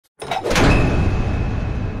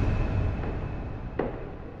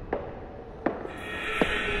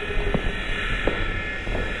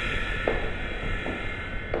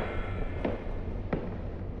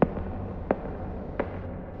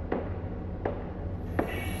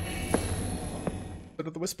bit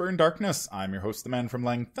of the Whisper in Darkness. I'm your host, the Man from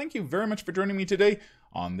Lang. Thank you very much for joining me today.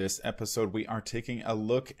 On this episode, we are taking a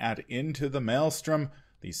look at Into the Maelstrom,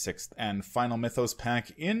 the sixth and final Mythos pack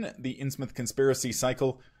in the Innsmouth Conspiracy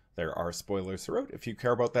cycle. There are spoilers throughout if you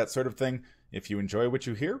care about that sort of thing. If you enjoy what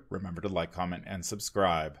you hear, remember to like, comment, and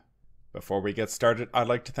subscribe. Before we get started, I'd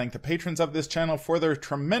like to thank the patrons of this channel for their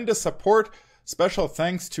tremendous support. Special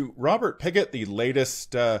thanks to Robert Piggott, the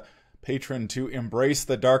latest patron to embrace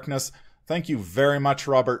the darkness. Thank you very much,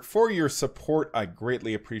 Robert, for your support. I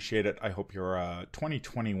greatly appreciate it. I hope your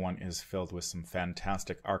 2021 is filled with some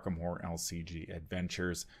fantastic Arkham Horror LCG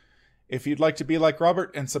adventures. If you'd like to be like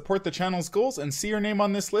Robert and support the channel's goals and see your name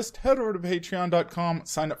on this list, head over to patreon.com,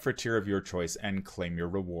 sign up for a tier of your choice, and claim your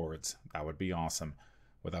rewards. That would be awesome.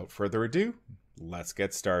 Without further ado, let's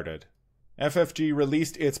get started. FFG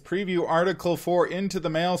released its preview article for Into the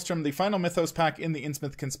Maelstrom, the final Mythos pack in the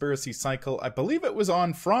Innsmouth Conspiracy cycle. I believe it was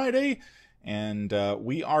on Friday, and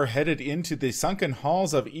we are headed into the sunken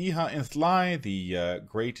halls of Iha Inthlai, the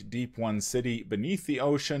great deep one city beneath the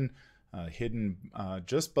ocean, hidden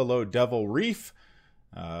just below Devil Reef.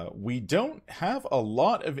 We don't have a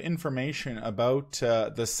lot of information about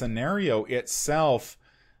the scenario itself.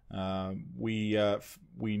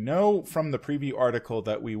 We know from the preview article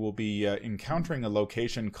that we will be encountering a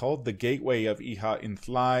location called the Gateway of Iha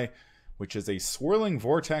Inthlai, which is a swirling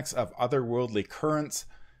vortex of otherworldly currents.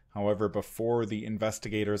 However, before the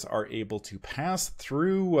investigators are able to pass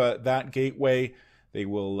through that gateway, they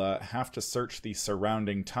will have to search the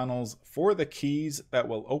surrounding tunnels for the keys that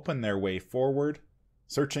will open their way forward.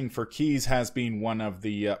 Searching for keys has been one of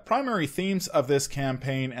the primary themes of this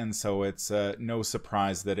campaign, and so it's no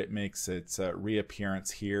surprise that it makes its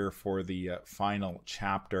reappearance here for the final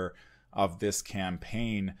chapter of this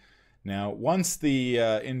campaign. Now, once the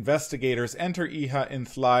investigators enter Iha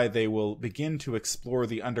Inthlai, they will begin to explore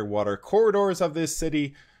the underwater corridors of this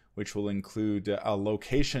city, which will include a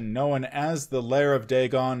location known as the Lair of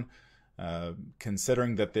Dagon.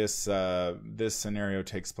 Considering that this scenario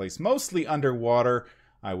takes place mostly underwater,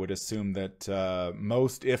 I would assume that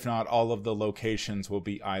most, if not all, of the locations will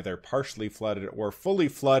be either partially flooded or fully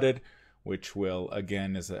flooded, which will,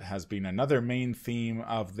 again, has been another main theme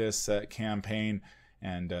of this campaign,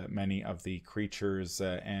 and many of the creatures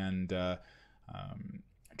and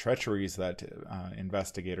treacheries that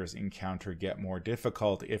investigators encounter get more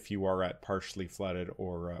difficult if you are at partially flooded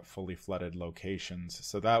or fully flooded locations.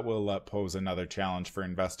 So that will pose another challenge for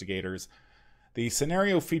investigators. The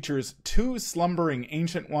scenario features two slumbering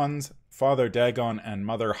ancient ones, Father Dagon and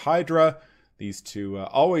Mother Hydra. These two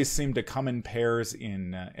always seem to come in pairs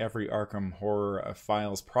in every Arkham Horror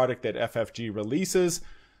Files product that FFG releases.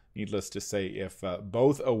 Needless to say, if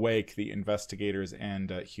both awake, the investigators and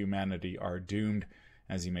humanity are doomed.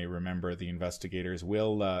 As you may remember, the investigators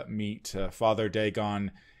will meet Father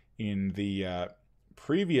Dagon in the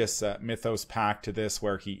previous Mythos pack to this,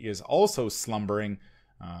 where he is also slumbering.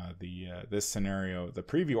 This scenario, the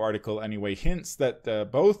preview article anyway, hints that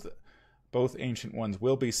both ancient ones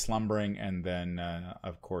will be slumbering, and then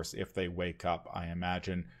of course if they wake up, I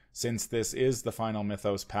imagine, since this is the final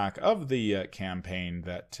Mythos pack of the campaign,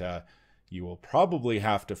 that you will probably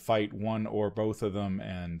have to fight one or both of them,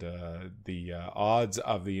 and the odds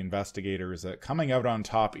of the investigators coming out on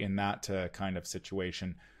top in that kind of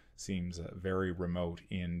situation seems very remote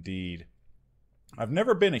indeed. I've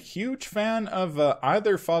never been a huge fan of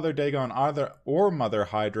either Father Dagon or Mother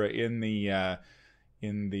Hydra in the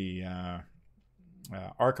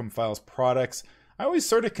Arkham Files products. I always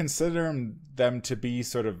sort of consider them to be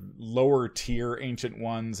sort of lower tier ancient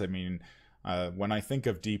ones. I mean, when I think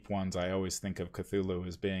of deep ones, I always think of Cthulhu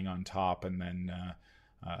as being on top, and then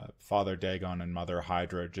Father Dagon and Mother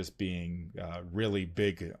Hydra just being really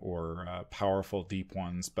big or powerful deep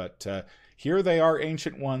ones. But here they are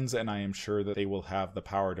ancient ones, and I am sure that they will have the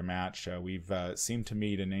power to match. We've seemed to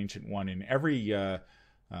meet an ancient one in every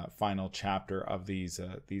final chapter of these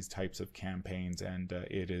types of campaigns, and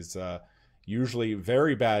it is usually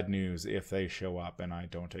very bad news if they show up, and I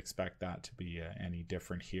don't expect that to be any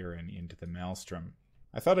different here in Into the Maelstrom.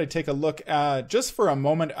 I thought I'd take a look just for a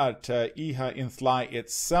moment at Iha Inthlai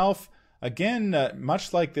itself. Again,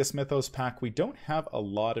 much like this Mythos pack, we don't have a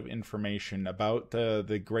lot of information about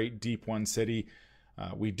the great deep one city.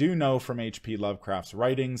 We do know from H.P. Lovecraft's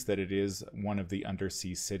writings that it is one of the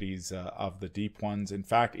undersea cities of the deep ones. In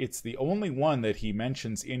fact, it's the only one that he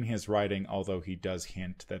mentions in his writing, although he does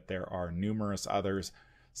hint that there are numerous others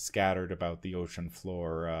scattered about the ocean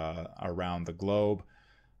floor around the globe.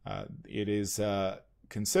 It is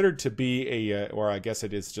considered to be or I guess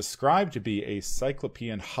it is described to be a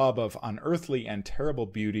cyclopean hub of unearthly and terrible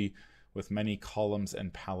beauty, with many columns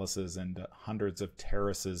and palaces and hundreds of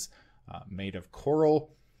terraces made of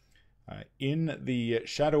coral. In the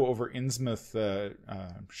Shadow over Innsmouth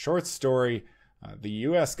short story, the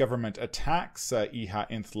U.S. government attacks Iha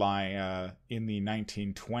Inthlai in the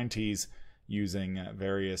 1920s using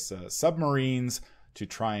various submarines to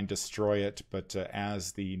try and destroy it, but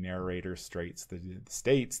as the narrator states,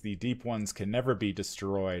 the deep ones can never be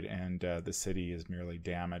destroyed, and the city is merely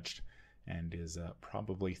damaged and is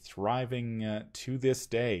probably thriving to this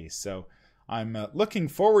day. So I'm looking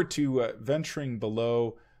forward to venturing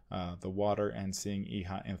below the water and seeing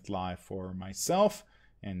Iha Inthlai for myself,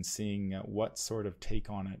 and seeing what sort of take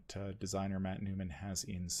on it designer Matt Newman has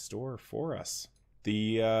in store for us.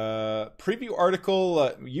 The preview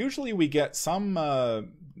article, usually we get some,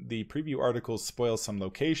 the preview articles spoil some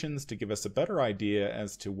locations to give us a better idea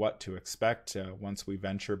as to what to expect once we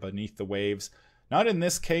venture beneath the waves. Not in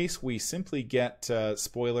this case. We simply get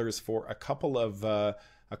spoilers for a couple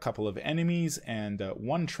of enemies and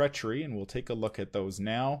one treachery, and we'll take a look at those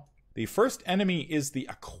now. The first enemy is the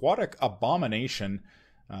Aquatic Abomination.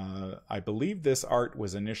 I believe this art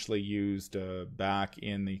was initially used back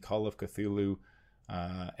in the Call of Cthulhu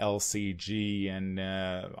LCG, and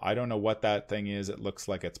I don't know what that thing is. It looks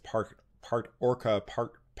like it's part orca,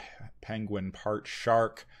 part penguin, part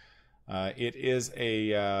shark. It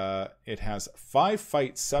has 5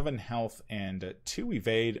 fight, 7 health, and 2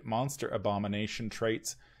 evade monster abomination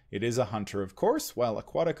traits. It is a hunter, of course. While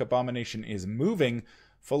Aquatic Abomination is moving,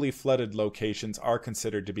 fully flooded locations are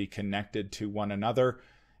considered to be connected to one another,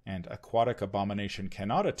 and Aquatic Abomination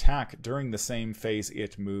cannot attack during the same phase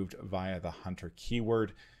it moved via the hunter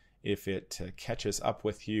keyword. If it catches up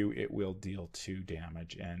with you, it will deal 2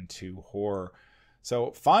 damage and 2 horror.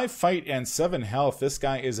 So 5 fight and 7 health. This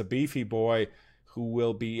guy is a beefy boy who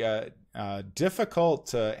will be a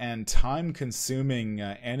difficult and time-consuming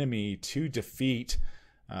enemy to defeat.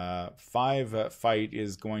 5 fight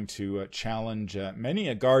is going to challenge many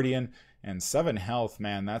a guardian, and 7 health,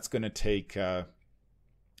 man, that's going to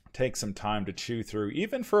take some time to chew through,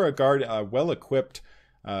 even for a well-equipped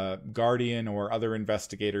guardian or other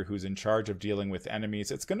investigator who's in charge of dealing with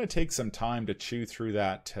enemies. It's going to take some time to chew through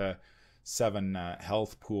that 7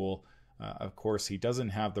 health pool. Of course, he doesn't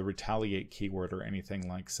have the retaliate keyword or anything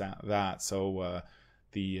like that, so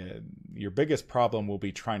your biggest problem will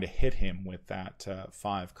be trying to hit him with that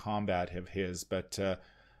 5 combat of his. But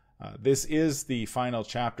this is the final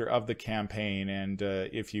chapter of the campaign, and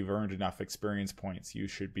if you've earned enough experience points, you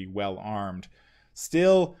should be well armed.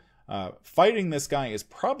 Still, fighting this guy is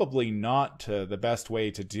probably not the best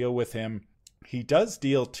way to deal with him. He does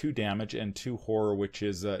deal 2 damage and 2 horror, which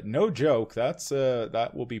is no joke.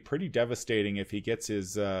 That will be pretty devastating if he gets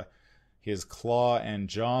his claw and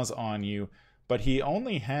jaws on you. But he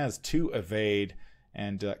only has 2 evade,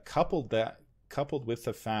 and coupled with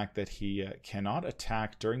the fact that he cannot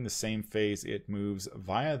attack during the same phase it moves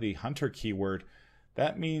via the hunter keyword,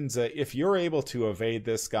 that means if you're able to evade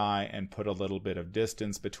this guy and put a little bit of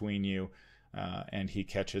distance between you, and he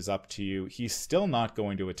catches up to you, he's still not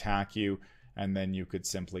going to attack you, and then you could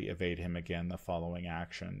simply evade him again the following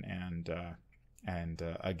action, and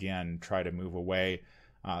again try to move away.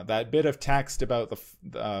 That bit of text about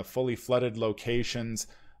the fully flooded locations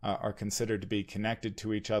are considered to be connected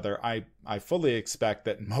to each other. I fully expect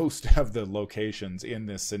that most of the locations in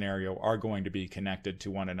this scenario are going to be connected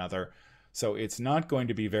to one another. So it's not going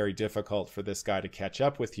to be very difficult for this guy to catch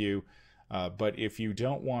up with you. But if you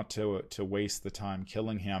don't want to waste the time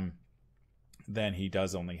killing him, then he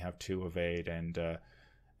does only have 2 evade, and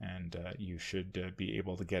you should be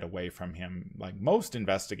able to get away from him. Like most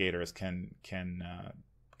investigators can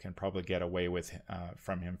probably get away with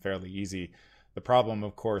from him fairly easy. The problem,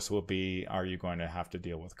 of course, will be, are you going to have to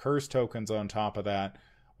deal with curse tokens on top of that?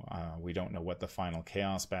 We don't know what the final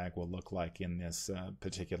chaos bag will look like in this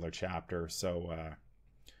particular chapter. So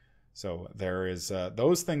there is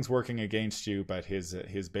those things working against you, but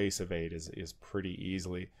his base evade is pretty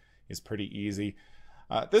easy.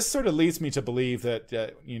 This sort of leads me to believe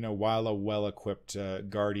that while a well-equipped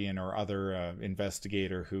guardian or other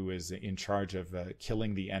investigator who is in charge of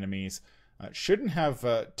killing the enemies shouldn't have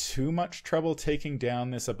too much trouble taking down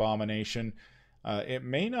this abomination, it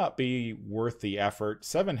may not be worth the effort.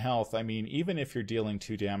 7 health, I mean, even if you're dealing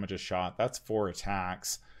 2 damage a shot, that's 4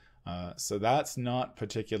 attacks. So that's not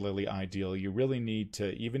particularly ideal. You really need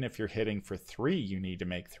to, even if you're hitting for 3, you need to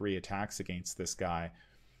make 3 attacks against this guy.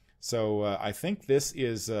 So I think this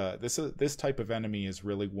type of enemy is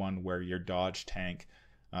really one where your dodge tank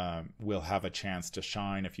will have a chance to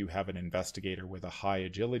shine. If you have an investigator with a high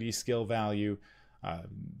agility skill value,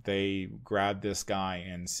 they grab this guy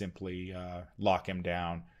and simply lock him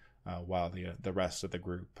down. while the rest of the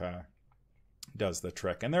group does the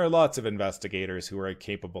trick. And there are lots of investigators who are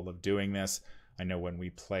capable of doing this. I know when we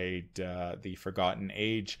played the Forgotten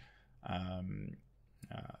Age,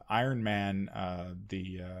 Iron Man,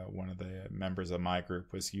 one of the members of my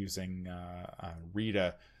group was using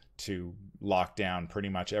Rita to lock down pretty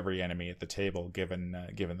much every enemy at the table, given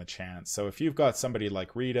the chance. So if you've got somebody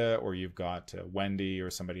like Rita, or you've got Wendy or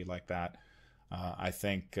somebody like that, I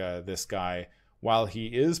think this guy, while he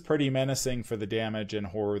is pretty menacing for the damage and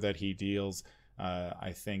horror that he deals,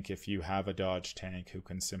 I think if you have a dodge tank who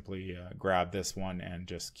can simply grab this one and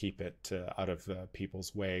just keep it out of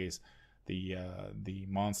people's ways, the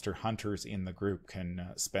monster hunters in the group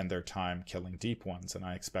can spend their time killing deep ones, and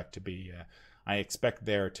I expect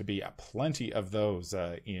there to be plenty of those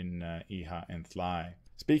in Iha and Thlai.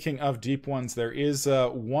 Speaking of deep ones, there is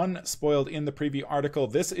one spoiled in the preview article.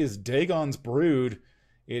 This is Dagon's Brood.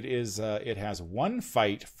 It has 1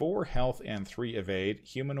 fight, 4 health, and 3 evade.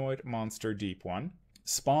 Humanoid monster deep one.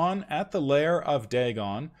 Spawn at the lair of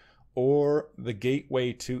Dagon or the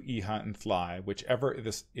gateway to Iha and Thlai, whichever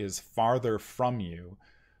this is farther from you.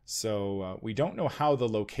 So we don't know how the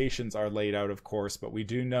locations are laid out, of course, but we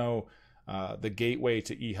do know the gateway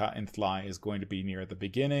to Iha and Thlai is going to be near the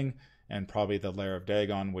beginning, and probably the lair of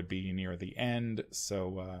Dagon would be near the end.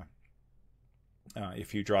 So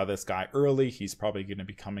if you draw this guy early, he's probably going to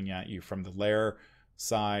be coming at you from the lair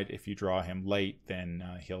side. If you draw him late, then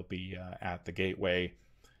he'll be at the gateway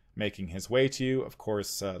making his way to you. Of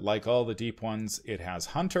course, like all the deep ones, it has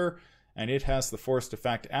Hunter, and it has the forced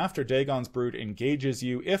effect after Dagon's Brood engages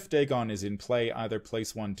you. If Dagon is in play, either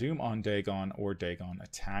place 1 Doom on Dagon or Dagon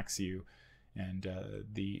attacks you. And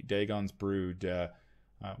the Dagon's Brood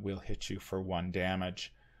will hit you for 1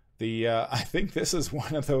 damage. I think this is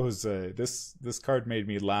one of those, this card made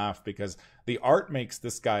me laugh because the art makes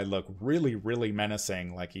this guy look really, really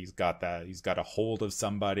menacing. Like he's got a hold of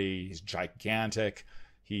somebody, he's gigantic,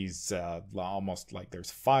 he's almost like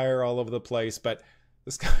there's fire all over the place, but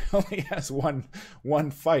this guy only has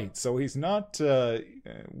one fight, so he's not,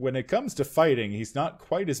 when it comes to fighting, he's not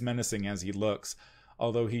quite as menacing as he looks,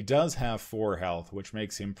 although he does have 4 health, which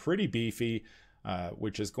makes him pretty beefy.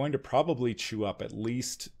 Which is going to probably chew up at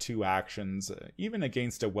least 2 actions, even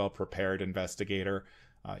against a well-prepared investigator.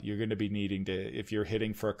 You're going to be needing to, if you're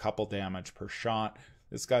hitting for a couple damage per shot,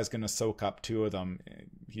 this guy's going to soak up 2 of them.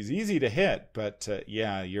 He's easy to hit, but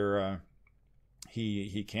yeah,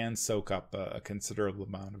 he can soak up a considerable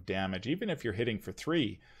amount of damage. Even if you're hitting for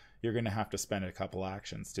 3, you're going to have to spend a couple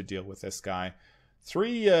actions to deal with this guy.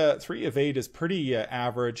 3 evade is pretty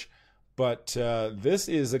average. But this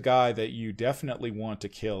is a guy that you definitely want to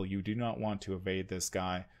kill. You do not want to evade this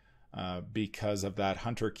guy because of that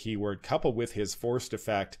Hunter keyword, coupled with his forced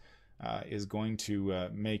effect, is going to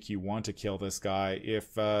make you want to kill this guy.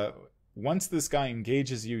 If once this guy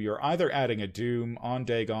engages you, you're either adding a Doom on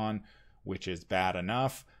Dagon, which is bad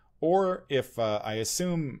enough, or if I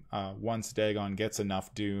assume once Dagon gets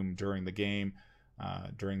enough Doom during the game,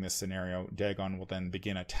 during this scenario, Dagon will then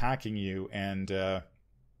begin attacking you, and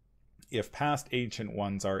if past Ancient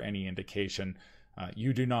Ones are any indication,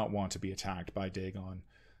 you do not want to be attacked by Dagon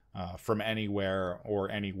from anywhere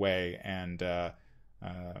or any way. And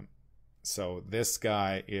so this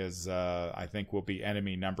guy is, I think, will be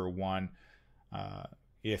enemy number 1.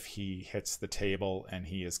 If he hits the table and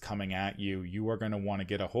he is coming at you, you are going to want to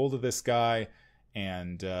get a hold of this guy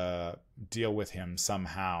and deal with him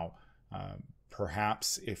somehow.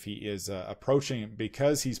 Perhaps if he is approaching,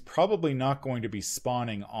 because he's probably not going to be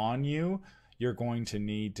spawning on you, you're going to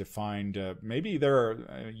need to find, maybe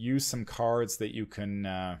use some cards that you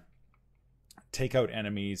can take out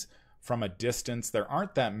enemies from a distance. There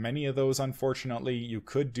aren't that many of those, unfortunately. You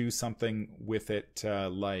could do something with it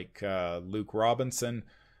like Luke Robinson.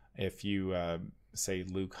 If you say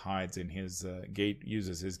Luke hides in his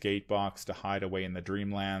uses his gate box to hide away in the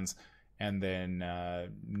Dreamlands, and then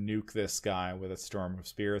nuke this guy with a Storm of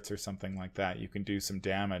Spirits or something like that, you can do some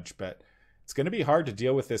damage. But it's going to be hard to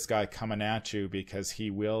deal with this guy coming at you because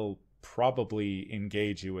he will probably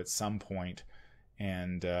engage you at some point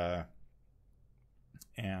and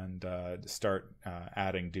start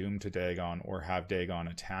adding Doom to Dagon or have Dagon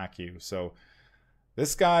attack you. So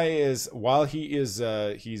this guy is, while he's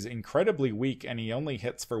incredibly weak and he only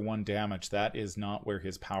hits for 1 damage, that is not where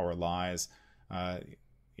his power lies.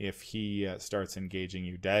 If he starts engaging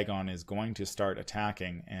you, Dagon is going to start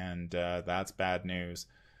attacking, and that's bad news.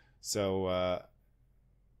 So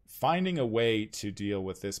finding a way to deal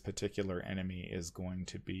with this particular enemy is going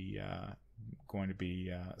to be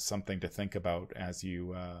something to think about as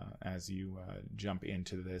you jump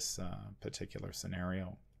into this particular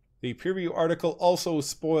scenario. The preview article also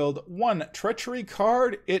spoiled one treachery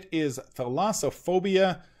card. It is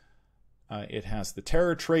Thalassophobia. It has the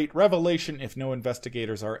terror trait Revelation. If no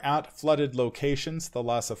investigators are at flooded locations,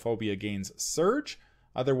 Thalassophobia gains Surge.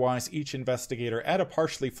 Otherwise, each investigator at a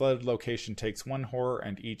partially flooded location takes 1 horror,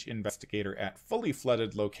 and each investigator at fully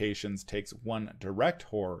flooded locations takes 1 direct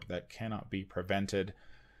horror that cannot be prevented.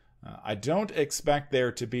 I don't expect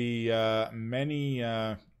there to be many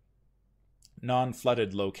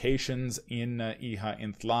non-flooded locations in Iha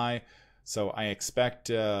Inthlai, so I expect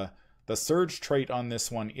the Surge trait on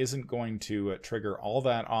this one isn't going to trigger all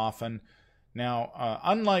that often. Now,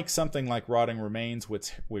 unlike something like Rotting Remains,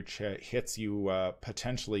 which hits you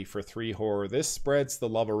potentially for 3 horror, this spreads the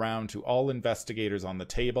love around to all investigators on the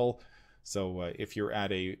table. So if you're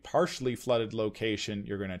at a partially flooded location,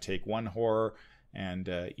 you're going to take 1 horror,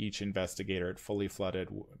 and each investigator at fully flooded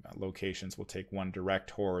locations will take 1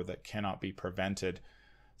 direct horror that cannot be prevented.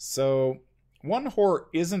 So 1 horror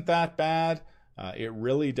isn't that bad. It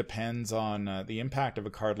really depends on the impact of a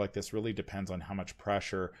card like this. Really depends on how much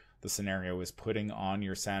pressure the scenario is putting on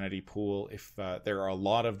your sanity pool. If there are a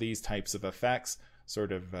lot of these types of effects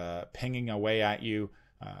sort of pinging away at you,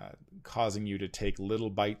 causing you to take little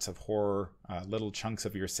bites of horror, little chunks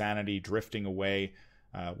of your sanity drifting away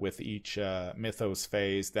with each Mythos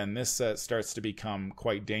phase, then this starts to become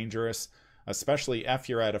quite dangerous, especially if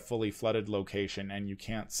you're at a fully flooded location and you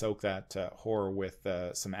can't soak that horror with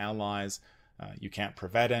some allies. You can't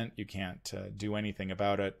prevent it. You can't do anything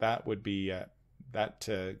about it. That would be that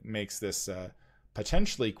makes this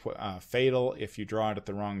potentially fatal if you draw it at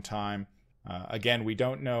the wrong time. Again, we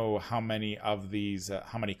don't know how many of these,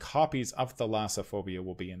 how many copies of Thalassophobia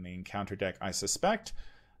will be in the encounter deck. I suspect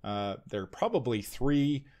there are probably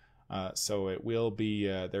 3, so it will be.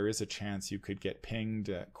 There is a chance you could get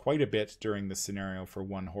pinged quite a bit during the scenario for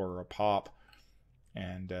 1 horror a pop.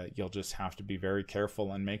 And you'll just have to be very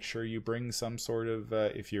careful and make sure you bring some sort of,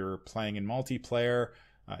 if you're playing in multiplayer,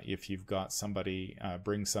 if you've got somebody,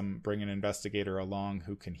 bring an investigator along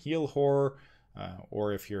who can heal horror,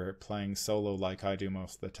 or if you're playing solo like I do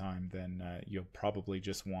most of the time, then you'll probably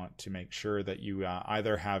just want to make sure that you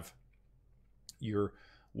either you're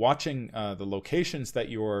watching the locations that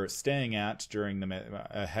you're staying at during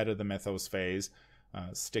ahead of the Mythos phase,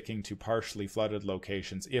 sticking to partially flooded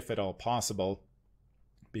locations if at all possible,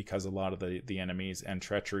 because a lot of the enemies and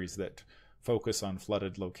treacheries that focus on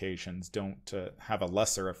flooded locations don't have a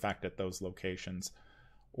lesser effect at those locations,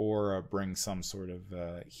 or bring some sort of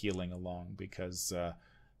healing along, because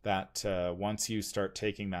once you start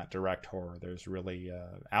taking that direct horror, there's really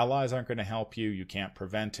allies aren't going to help you. You can't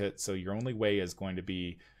prevent it, so your only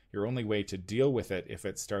way to deal with it if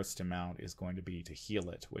it starts to mount is going to be to heal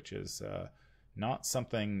it, which is not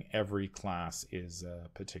something every class is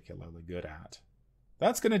particularly good at.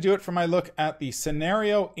 That's going to do it for my look at the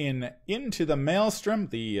scenario in Into the Maelstrom,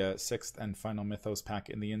 the 6th and final Mythos pack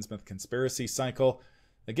in the Innsmouth Conspiracy cycle.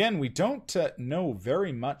 Again, we don't know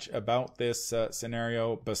very much about this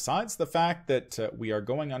scenario, besides the fact that we are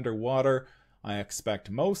going underwater. I expect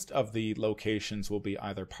most of the locations will be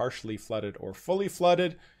either partially flooded or fully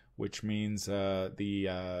flooded, which means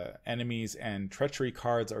the enemies and treachery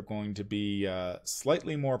cards are going to be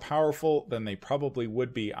slightly more powerful than they probably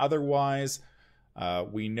would be otherwise.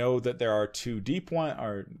 We know that there are 2 deep ones.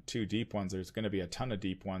 There's going to be a ton of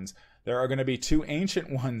deep ones. There are going to be 2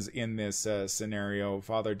 ancient ones in this scenario,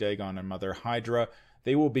 Father Dagon and Mother Hydra.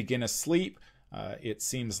 They will begin asleep. It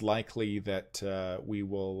seems likely that we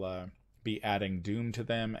will be adding doom to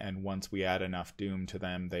them, and once we add enough doom to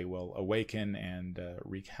them, they will awaken and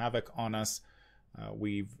wreak havoc on us.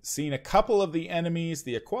 We've seen a couple of the enemies.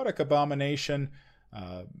 The Aquatic Abomination,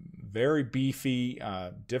 very beefy,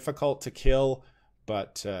 difficult to kill,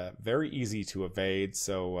 but very easy to evade.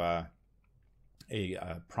 So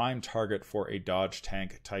a prime target for a dodge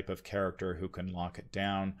tank type of character who can lock it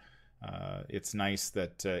down. It's nice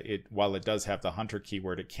that while it does have the Hunter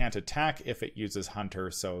keyword, it can't attack if it uses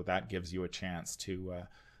Hunter, so that gives you a chance to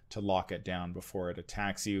lock it down before it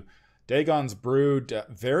attacks you. Dagon's Brood,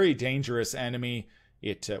 very dangerous enemy.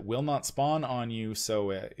 It will not spawn on you,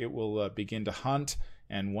 so it will begin to hunt,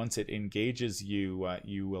 and once it engages you,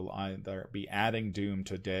 you will either be adding doom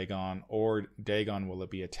to Dagon, or Dagon will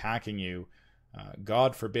be attacking you.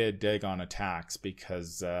 God forbid Dagon attacks,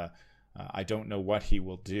 because I don't know what he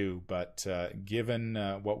will do, but given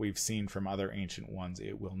what we've seen from other ancient ones,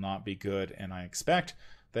 it will not be good. And I expect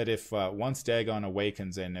that if once Dagon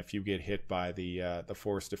awakens, and if you get hit by the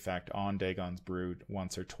forced effect on Dagon's Brood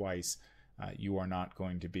once or twice, you are not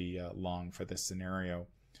going to be long for this scenario.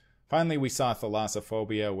 Finally, we saw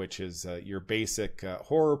Thalassophobia, which is your basic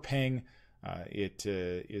horror ping. It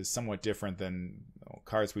is somewhat different than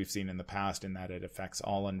cards we've seen in the past in that it affects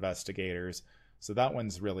all investigators. So that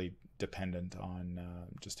one's really dependent on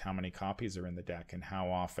just how many copies are in the deck and how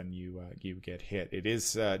often you get hit. It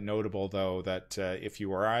is notable, though, that if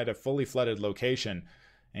you are at a fully flooded location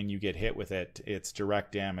and you get hit with it, it's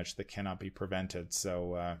direct damage that cannot be prevented.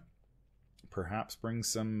 So perhaps bring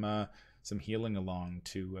some healing along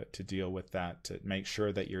to deal with that, to make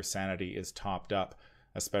sure that your sanity is topped up,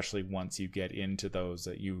 especially once you get into those,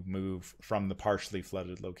 you move from the partially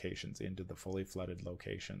flooded locations into the fully flooded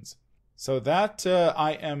locations. So that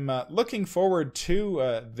I am looking forward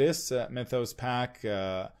to this Mythos pack.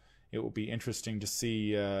 It will be interesting to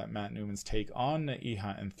see Matt Newman's take on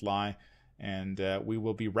Iha and Fly. And we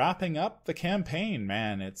will be wrapping up the campaign.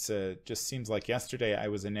 Man, it's just seems like yesterday I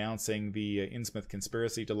was announcing the Innsmouth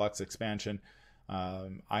Conspiracy Deluxe expansion.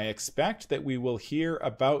 I expect that we will hear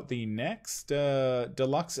about the next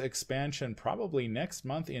Deluxe expansion probably next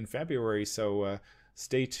month in February. So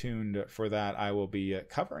stay tuned for that. I will be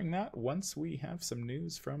covering that once we have some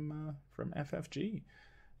news from FFG.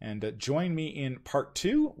 And join me in part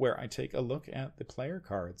 2, where I take a look at the player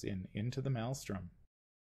cards in Into the Maelstrom.